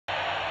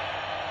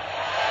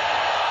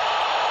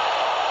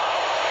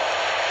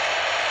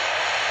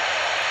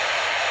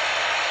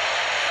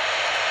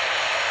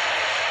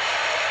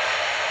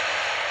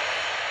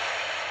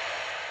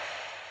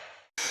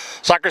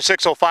Soccer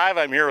 605,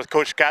 I'm here with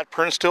Coach Scott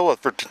Pirnstill with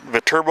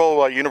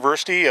Viterbo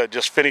University.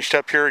 Just finished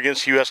up here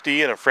against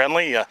USD in a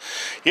friendly. You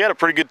had a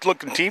pretty good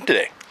looking team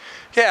today.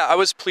 Yeah, I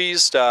was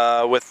pleased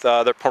with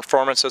their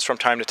performances from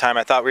time to time.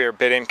 I thought we were a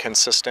bit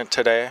inconsistent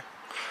today,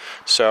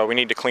 so we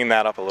need to clean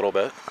that up a little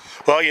bit.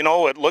 Well, you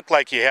know, it looked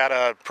like you had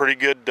a pretty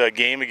good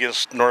game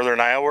against Northern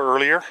Iowa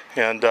earlier.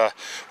 And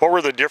what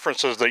were the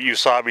differences that you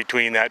saw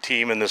between that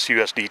team and this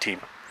USD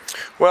team?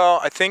 Well,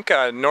 I think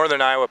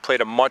Northern Iowa played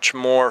a much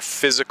more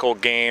physical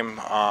game,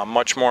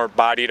 much more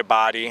body to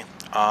body.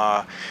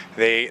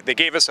 They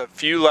gave us a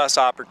few less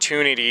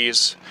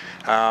opportunities,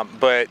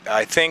 but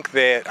I think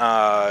that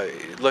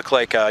it looked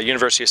like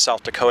University of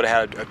South Dakota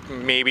had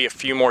maybe a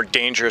few more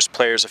dangerous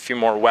players, a few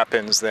more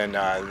weapons than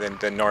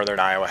Northern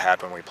Iowa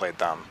had when we played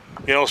them.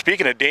 You know,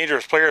 speaking of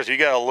dangerous players, you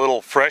got a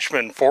little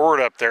freshman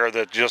forward up there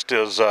that just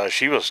is,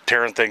 she was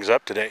tearing things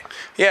up today.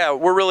 Yeah,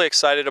 we're really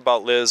excited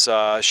about Liz.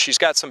 She's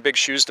got some big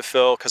shoes to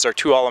fill because our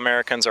two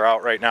All-Americans are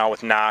out right now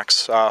with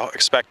Knox,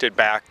 expected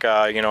back,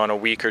 you know, in a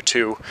week or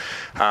two.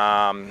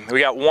 We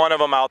got one of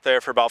them out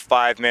there for about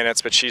 5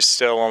 minutes, but she's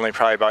still only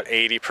probably about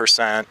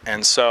 80%.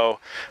 And so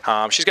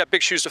she's got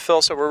big shoes to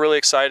fill, so we're really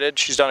excited.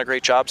 She's done a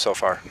great job so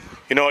far.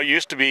 You know, it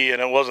used to be,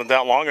 and it wasn't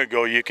that long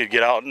ago, you could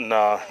get out and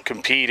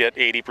compete at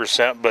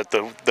 80%, but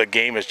the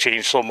game has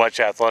changed so much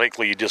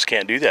athletically, you just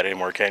can't do that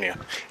anymore, can you?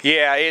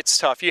 Yeah, it's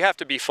tough. You have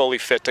to be fully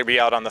fit to be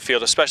out on the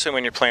field, especially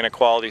when you're playing a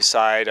quality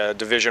side, a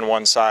Division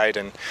I side.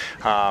 And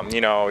you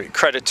know,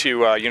 credit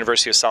to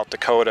University of South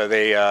Dakota.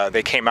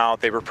 They came out,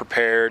 they were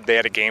prepared, they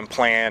had a game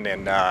plan,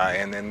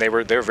 and they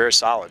were very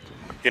solid.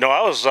 You know,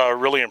 I was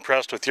really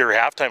impressed with your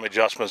halftime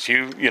adjustments.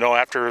 You know,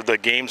 after the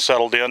game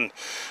settled in,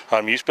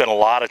 you spent a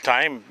lot of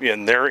time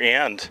in their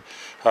end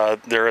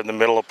there in the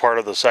middle of part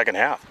of the second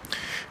half.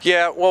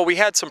 Yeah, well, we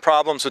had some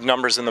problems with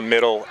numbers in the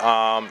middle,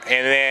 and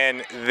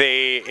then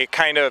it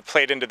kind of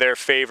played into their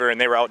favor,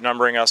 and they were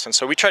outnumbering us, and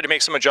so we tried to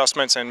make some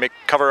adjustments and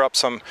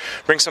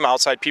bring some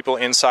outside people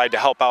inside to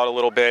help out a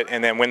little bit,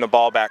 and then win the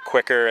ball back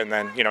quicker, and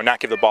then, you know, not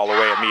give the ball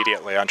away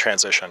immediately on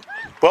transition.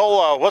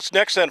 Well, what's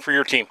next then for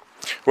your team?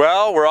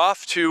 Well, we're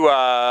off to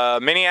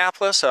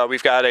Minneapolis.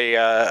 We've got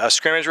a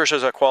scrimmage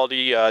versus a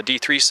quality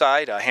D3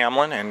 side,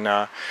 Hamlin,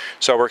 and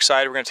so we're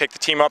excited. We're going to take the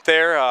team up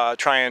there,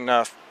 try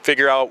and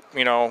figure out,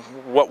 you know,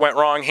 what went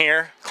wrong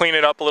here, clean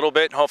it up a little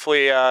bit, and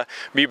hopefully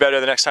be better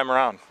the next time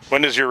around.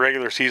 When does your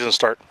regular season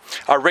start?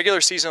 Our regular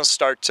season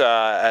starts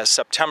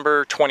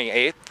September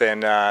 28th,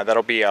 and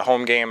that'll be a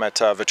home game at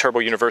Viterbo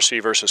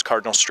University versus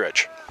Cardinal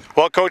Stritch.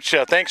 Well, Coach,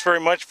 thanks very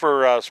much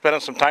for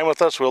spending some time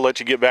with us. We'll let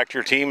you get back to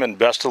your team, and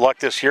best of luck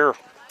this year.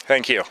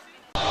 Thank you.